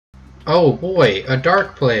Oh boy, a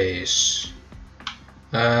dark place.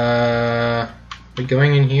 We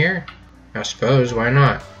going in here? I suppose, why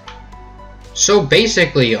not? So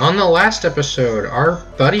basically, on the last episode, our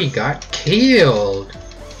buddy got killed.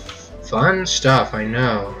 Fun stuff, I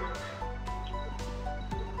know.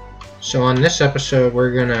 So on this episode,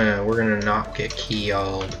 we're gonna not get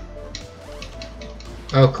killed.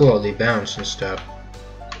 Oh cool, they bounce and stuff.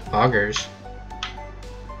 Augers.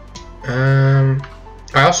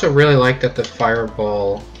 I also really like that the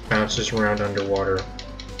fireball bounces around underwater.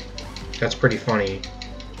 That's pretty funny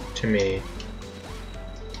to me.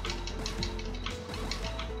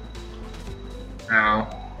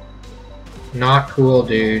 Ow. Not cool,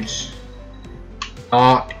 dudes.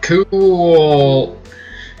 Not cool!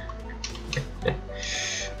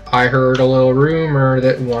 I heard a little rumor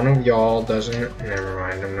that one of y'all doesn't... Never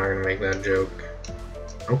mind, I'm not gonna make that joke.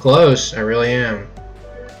 I'm close, I really am.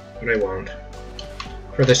 But I won't.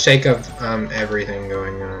 For the sake of everything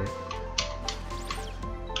going on.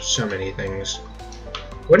 So many things.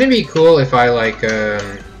 Wouldn't it be cool if I, like,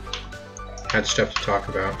 had stuff to talk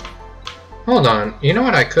about? Hold on, you know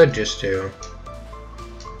what I could just do?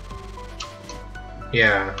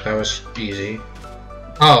 Yeah, that was easy.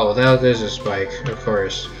 Oh, that is a spike, of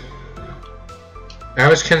course. I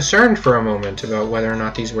was concerned for a moment about whether or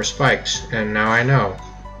not these were spikes, and now I know.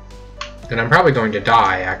 And I'm probably going to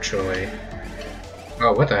die, actually.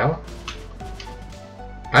 Oh, what the hell?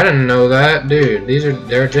 I didn't know that, dude.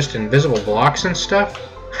 They're just invisible blocks and stuff?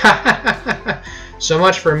 So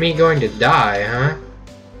much for me going to die, huh?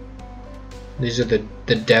 These are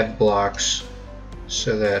the dev blocks,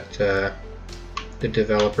 so that the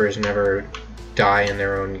developers never die in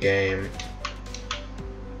their own game.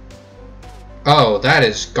 Oh, that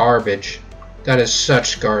is garbage. That is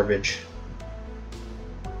such garbage.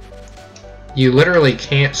 You literally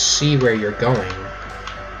can't see where you're going.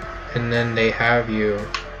 And then they have you...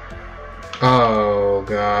 Oh,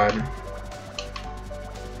 God.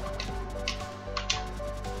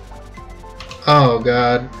 Oh,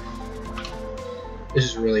 God. This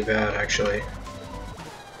is really bad, actually.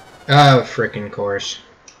 Oh, frickin' course.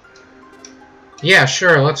 Yeah,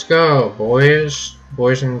 sure, let's go, boys.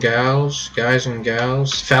 Boys and gals, guys and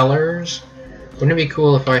gals, fellers. Wouldn't it be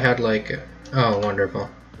cool if I had, like... Oh, wonderful.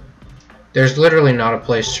 There's literally not a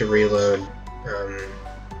place to reload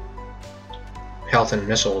health and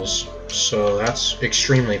missiles, so that's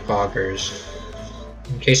extremely poggers.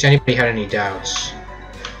 In case anybody had any doubts,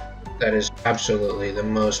 that is absolutely the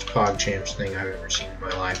most PogChamps thing I've ever seen in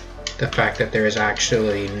my life. The fact that there is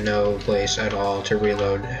actually no place at all to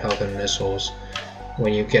reload health and missiles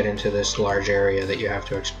when you get into this large area that you have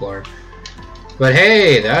to explore. But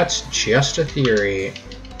hey, that's just a theory.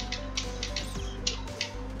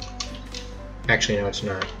 Actually, no, it's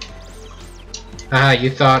not. Ah, you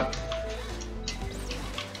thought...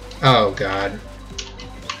 Oh, God.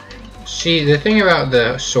 See, the thing about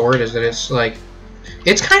the sword is that it's like...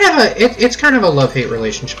 It's kind of a love-hate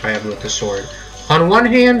relationship I have with the sword. On one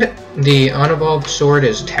hand, the unevolved sword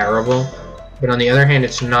is terrible, but on the other hand,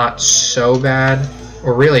 it's not so bad,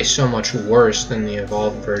 or really so much worse than the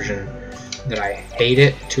evolved version, that I hate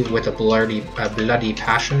it with a bloody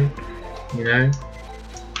passion, you know?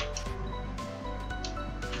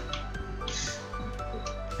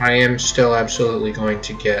 I am still absolutely going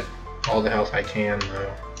to get all the health I can,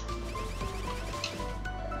 though.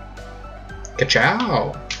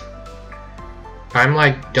 Ka-chow! I'm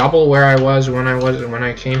like double where I was when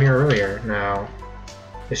I came here earlier now.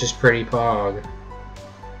 This is pretty pog.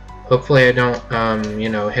 Hopefully I don't, you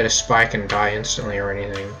know, hit a spike and die instantly or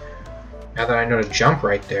anything. Now that I know to jump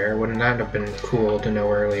right there, wouldn't that have been cool to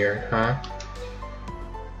know earlier, huh?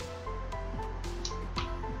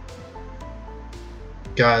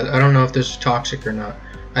 God, I don't know if this is toxic or not.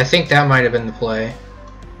 I think that might have been the play.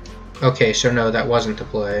 Okay, so no, that wasn't the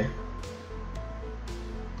play.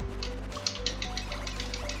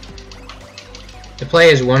 The play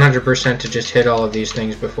is 100% to just hit all of these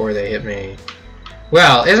things before they hit me.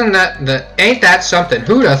 Well, ain't that something?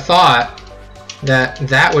 Who'd have thought that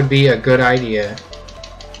that would be a good idea?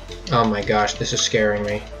 Oh my gosh, this is scaring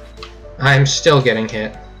me. I'm still getting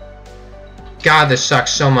hit. God, this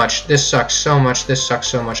sucks so much. This sucks so much. This sucks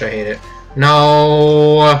so much. I hate it.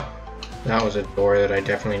 No! That was a door that I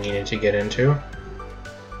definitely needed to get into.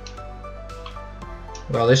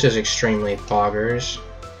 Well, this is extremely poggers.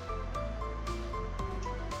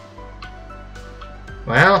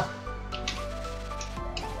 Well,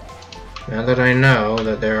 now that I know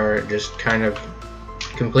that there are just kind of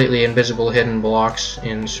completely invisible hidden blocks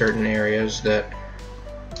in certain areas that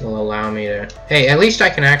will allow me to... Hey, at least I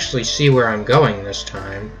can actually see where I'm going this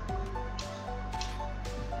time.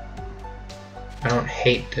 I don't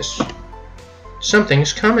hate this.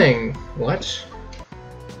 Something's coming! What?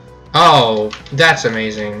 Oh, that's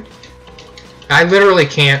amazing. I literally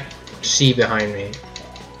can't see behind me.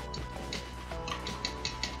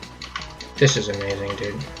 This is amazing,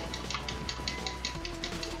 dude.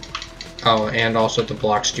 Oh, and also the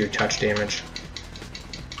blocks do touch damage.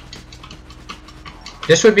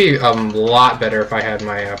 This would be a lot better if I had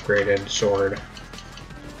my upgraded sword.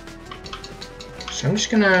 So I'm just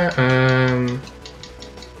gonna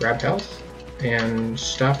grab health and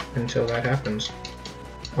stuff until that happens.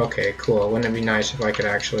 Okay, cool. Wouldn't it be nice if I could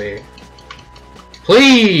actually...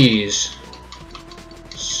 Please!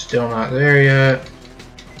 Still not there yet.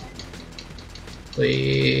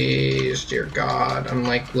 Please, dear God. I'm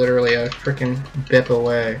like literally a freaking bip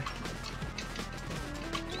away.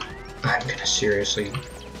 I'm gonna seriously...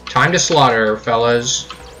 Time to slaughter, fellas.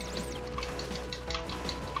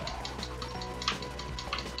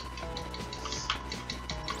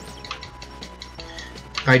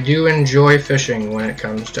 I do enjoy fishing when it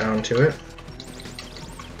comes down to it.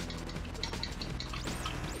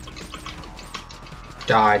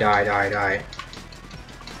 Die, die, die, die.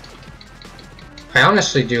 I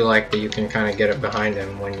honestly do like that you can kind of get it behind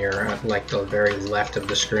him when you're at like the very left of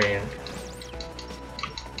the screen.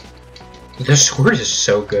 The sword is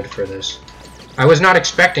so good for this. I was not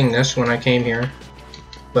expecting this when I came here,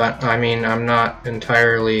 but I mean, I'm not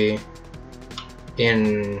entirely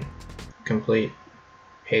in complete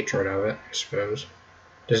hatred of it, I suppose.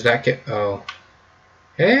 Does that get... Oh.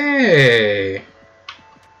 Hey!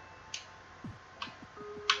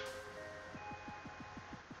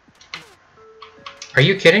 Are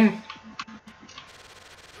you kidding?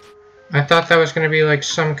 I thought that was gonna be like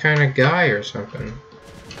some kind of guy or something.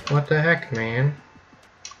 What the heck, man?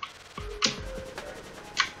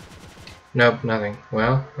 Nope, nothing.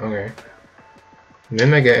 Well, okay.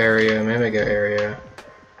 Mimiga area, Mimiga area.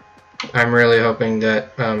 I'm really hoping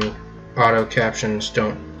that auto captions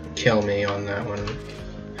don't kill me on that one.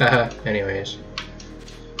 Haha, anyways.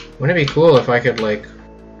 Wouldn't it be cool if I could like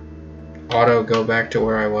auto go back to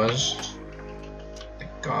where I was?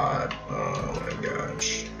 God, oh my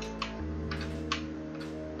gosh.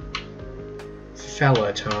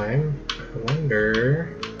 Fella time. I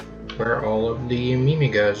wonder where all of the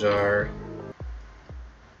Mimigas are.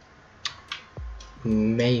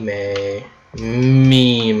 Meme.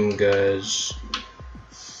 Mimigas.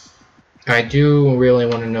 I do really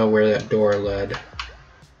want to know where that door led.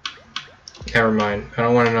 Never mind. I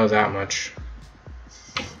don't want to know that much.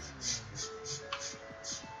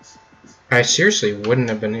 I seriously wouldn't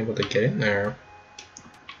have been able to get in there.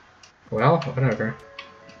 Well, whatever.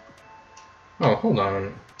 Oh, hold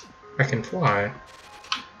on. I can fly.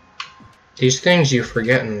 These things you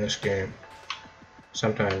forget in this game.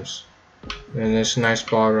 Sometimes. In this nice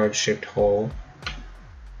ball rod shaped hole.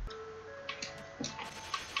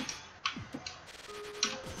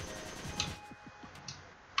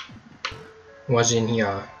 What's in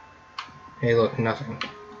here? Hey, look, nothing.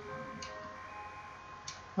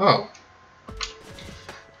 Oh.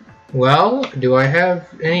 Well, do I have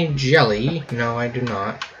any jelly? No, I do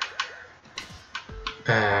not.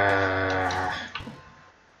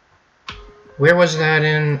 Where was that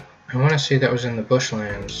in? I want to say that was in the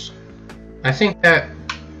bushlands. I think that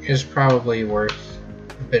is probably worth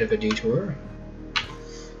a bit of a detour.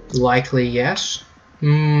 Likely yes.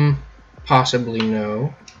 Possibly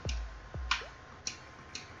no.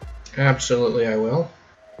 Absolutely I will.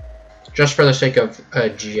 Just for the sake of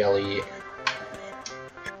jelly.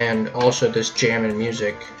 And also this jammin'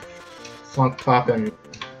 music. Funk poppin'.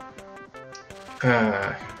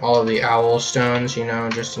 All of the owl stones, you know,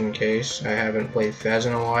 just in case. I haven't played Fez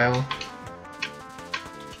in a while.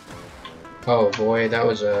 Oh boy, that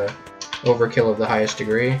was a overkill of the highest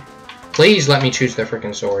degree. Please let me choose the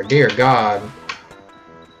frickin' sword. Dear God.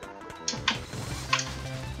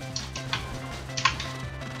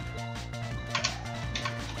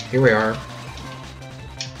 Here we are.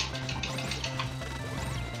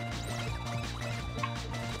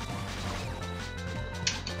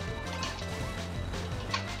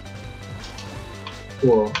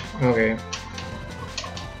 Cool. Okay.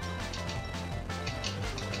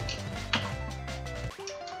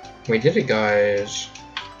 We did it, guys.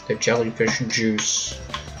 The jellyfish juice.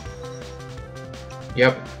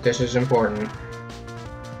 Yep, this is important.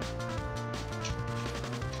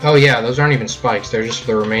 Oh yeah, those aren't even spikes. They're just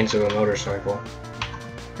the remains of a motorcycle.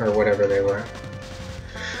 Or whatever they were.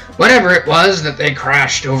 Whatever it was that they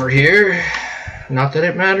crashed over here. Not that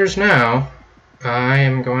it matters now. I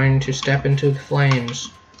am going to step into the flames.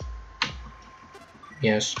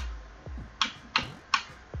 Yes.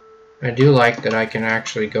 I do like that I can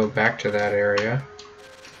actually go back to that area,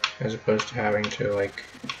 as opposed to having to, like,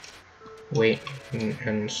 wait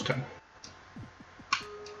and stuff.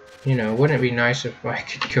 You know, wouldn't it be nice if I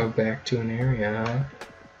could go back to an area,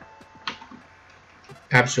 huh?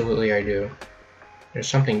 Absolutely I do. There's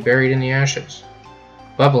something buried in the ashes.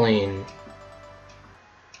 Bubbling.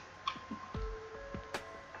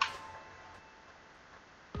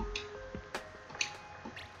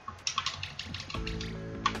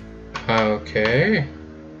 Okay.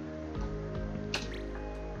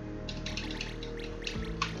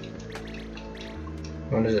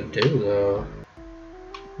 What does it do, though?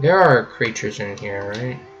 There are creatures in here,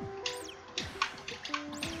 right?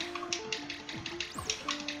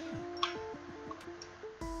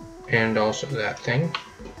 And also that thing.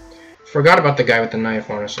 Forgot about the guy with the knife,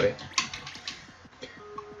 honestly.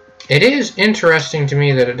 It is interesting to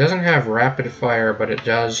me that it doesn't have rapid fire, but it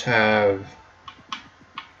does have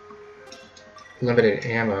limited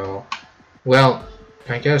ammo. Well,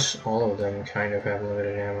 I guess all of them kind of have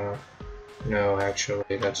limited ammo. No,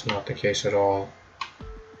 actually, that's not the case at all.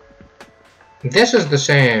 This is the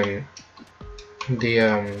same.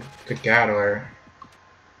 The Gatler,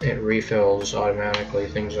 it refills automatically,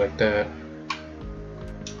 things like that.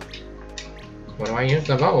 What do I use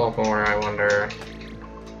the bubble for, I wonder?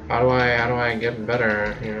 How do I get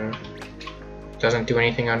better, you know? Doesn't do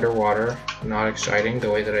anything underwater. Not exciting the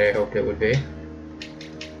way that I hoped it would be.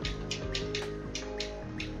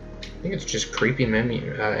 I think it's just creepy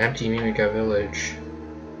empty Mimica village.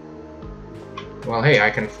 Well, hey, I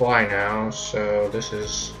can fly now, so this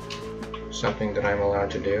is something that I'm allowed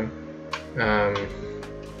to do.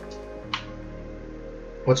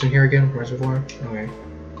 What's in here again? Reservoir? Okay.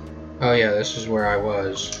 Oh yeah, this is where I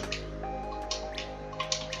was.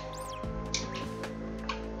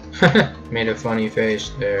 Made a funny face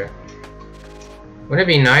there. Wouldn't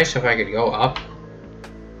it be nice if I could go up?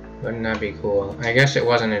 Wouldn't that be cool? I guess it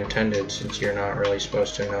wasn't intended, since you're not really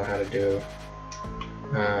supposed to know how to do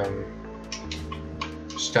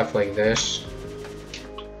stuff like this.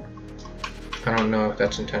 I don't know if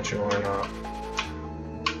that's intentional or not.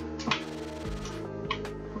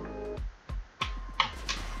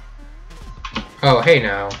 Oh, hey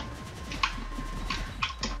now.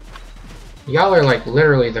 Y'all are like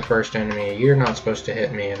literally the first enemy. You're not supposed to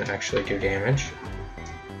hit me and actually do damage.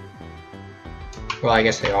 Well, I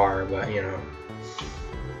guess they are, but you know.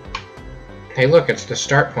 Hey look, it's the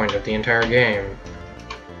start point of the entire game.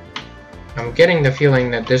 I'm getting the feeling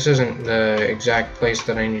that this isn't the exact place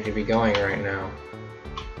that I need to be going right now.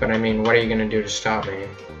 But I mean, what are you gonna do to stop me?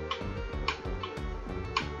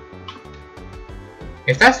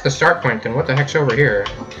 If that's the start point, then what the heck's over here?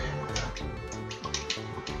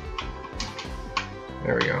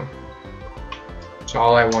 There we go. That's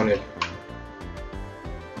all I wanted.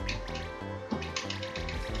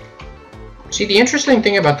 See, the interesting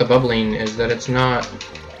thing about the bubbling is that it's not...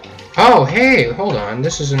 Oh, hey, hold on.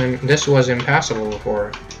 This was impassable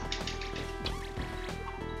before.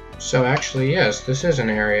 So actually, yes, this is an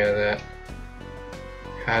area that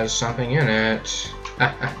has something in it.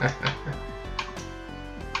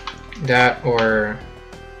 That or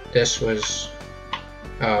this was...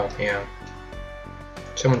 Oh, yeah.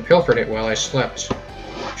 Someone pilfered it while I slept.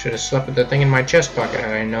 Should have slept with the thing in my chest pocket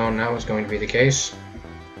had I known that was going to be the case.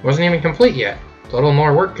 It wasn't even complete yet. A little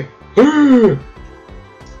more work.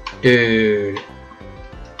 Dude.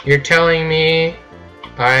 You're telling me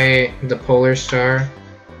the Polar Star,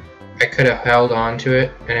 I could have held on to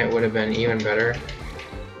it and it would have been even better?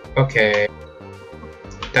 Okay.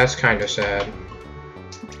 That's kind of sad.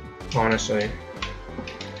 Honestly.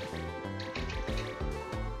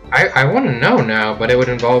 I want to know now, but it would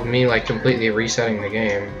involve me like completely resetting the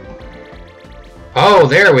game. Oh,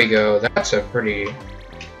 there we go. That's a pretty...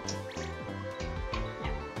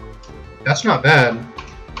 That's not bad.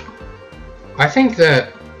 I think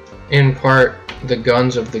that, in part, the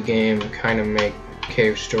guns of the game kind of make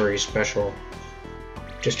Cave Story special.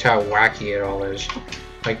 Just how wacky it all is.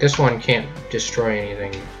 Like, this one can't destroy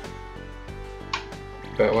anything.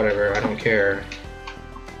 But whatever, I don't care.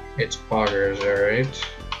 It's poggers, alright?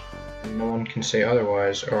 No one can say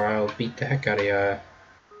otherwise, or I'll beat the heck out of ya.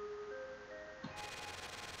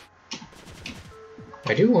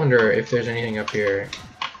 I do wonder if there's anything up here.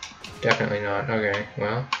 Definitely not. Okay,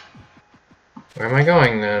 well. Where am I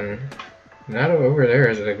going then? That over there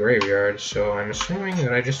is the graveyard, so I'm assuming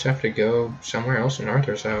that I just have to go somewhere else in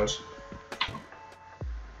Arthur's house.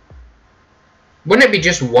 Wouldn't it be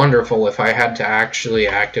just wonderful if I had to actually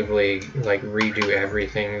actively, like, redo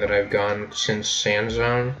everything that I've gone since Sand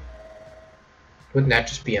Zone? Wouldn't that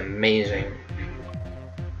just be amazing?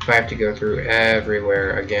 if I have to go through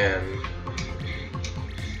everywhere again.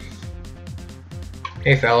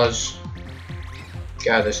 Hey fellas.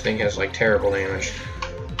 God, this thing has like terrible damage.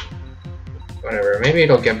 Whatever, maybe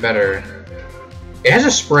it'll get better. It has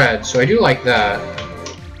a spread, so I do like that.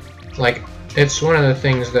 Like, it's one of the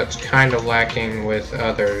things that's kind of lacking with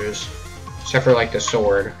others. Except for like the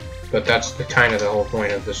sword. But that's the kind of the whole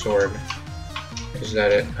point of the sword. Is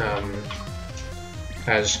that it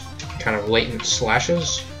has kind of latent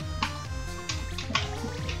slashes.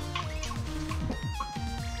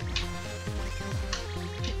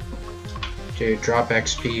 Dude, drop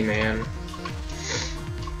XP, man.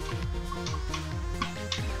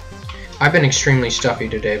 I've been extremely stuffy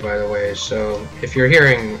today, by the way, so if you're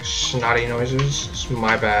hearing snotty noises, it's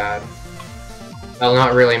my bad. Well,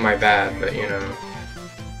 not really my bad, but you know.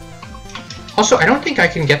 Also, I don't think I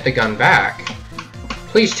can get the gun back.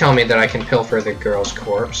 Please tell me that I can pilfer the girl's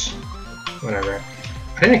corpse. Whatever.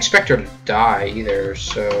 I didn't expect her to die either,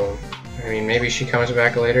 so... I mean, maybe she comes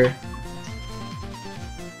back later.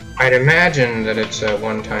 I'd imagine that it's a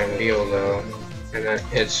one-time deal, though. And that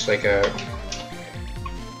it's like a...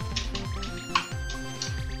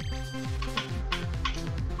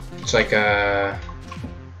 It's like a...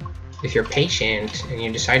 If you're patient and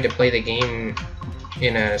you decide to play the game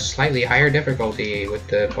in a slightly higher difficulty with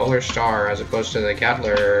the Polar Star as opposed to the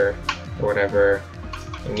Gatler or whatever,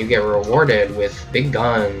 and you get rewarded with big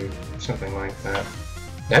gun, something like that.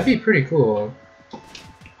 That'd be pretty cool.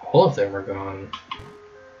 All of them are gone.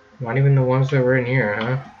 Not even the ones that were in here,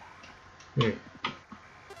 huh?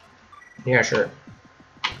 Yeah, sure.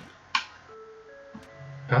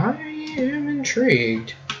 I am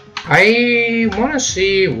intrigued. I want to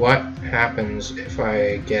see what happens if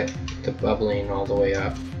I get the bubbling all the way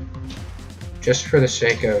up. Just for the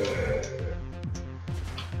sake of...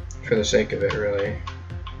 For the sake of it, really.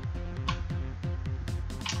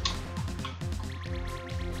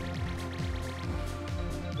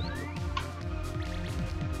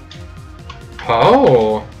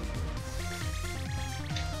 Oh!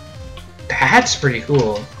 That's pretty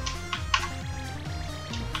cool.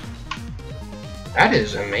 That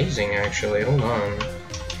is amazing, actually. Hold on.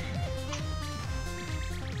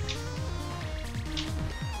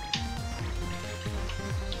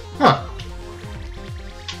 Huh.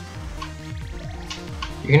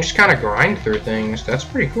 You can just kind of grind through things. That's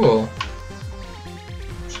pretty cool.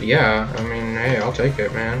 So yeah, I mean, hey, I'll take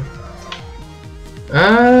it, man.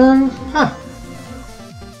 Huh.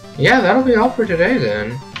 Yeah, that'll be all for today,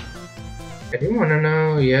 then. I do want to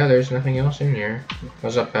know... Yeah, there's nothing else in here.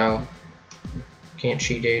 What's up, pal? Can't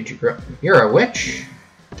cheat age. You're a witch?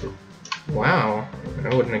 Wow.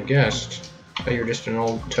 I wouldn't have guessed. I thought you were just an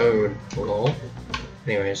old toad. Lol.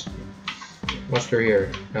 Anyways. What's through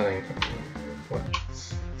here? Nothing. What?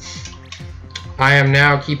 I am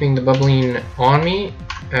now keeping the bubbling on me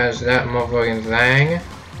as that motherfucking thing.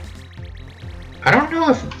 I don't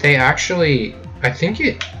know if they actually... I think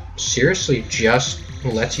it seriously just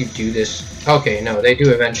lets you do this. Okay, no, they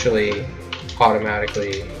do eventually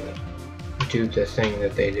automatically do the thing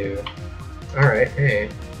that they do. Alright, hey.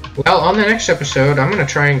 Well, on the next episode, I'm going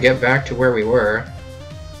to try and get back to where we were.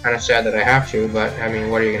 Kind of sad that I have to, but, I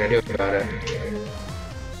mean, what are you going to do about it?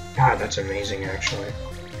 God, that's amazing, actually.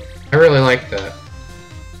 I really like that.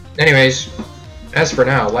 Anyways, as for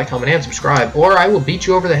now, like, comment, and subscribe, or I will beat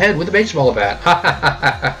you over the head with a baseball bat. Ha ha ha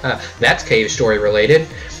ha ha. That's cave story related.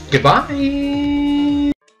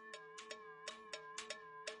 Goodbye!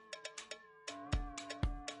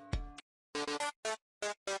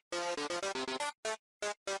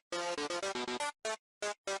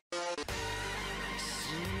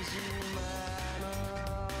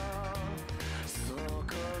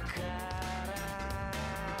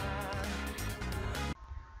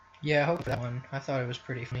 Yeah, I hope that one. I thought it was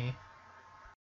pretty funny.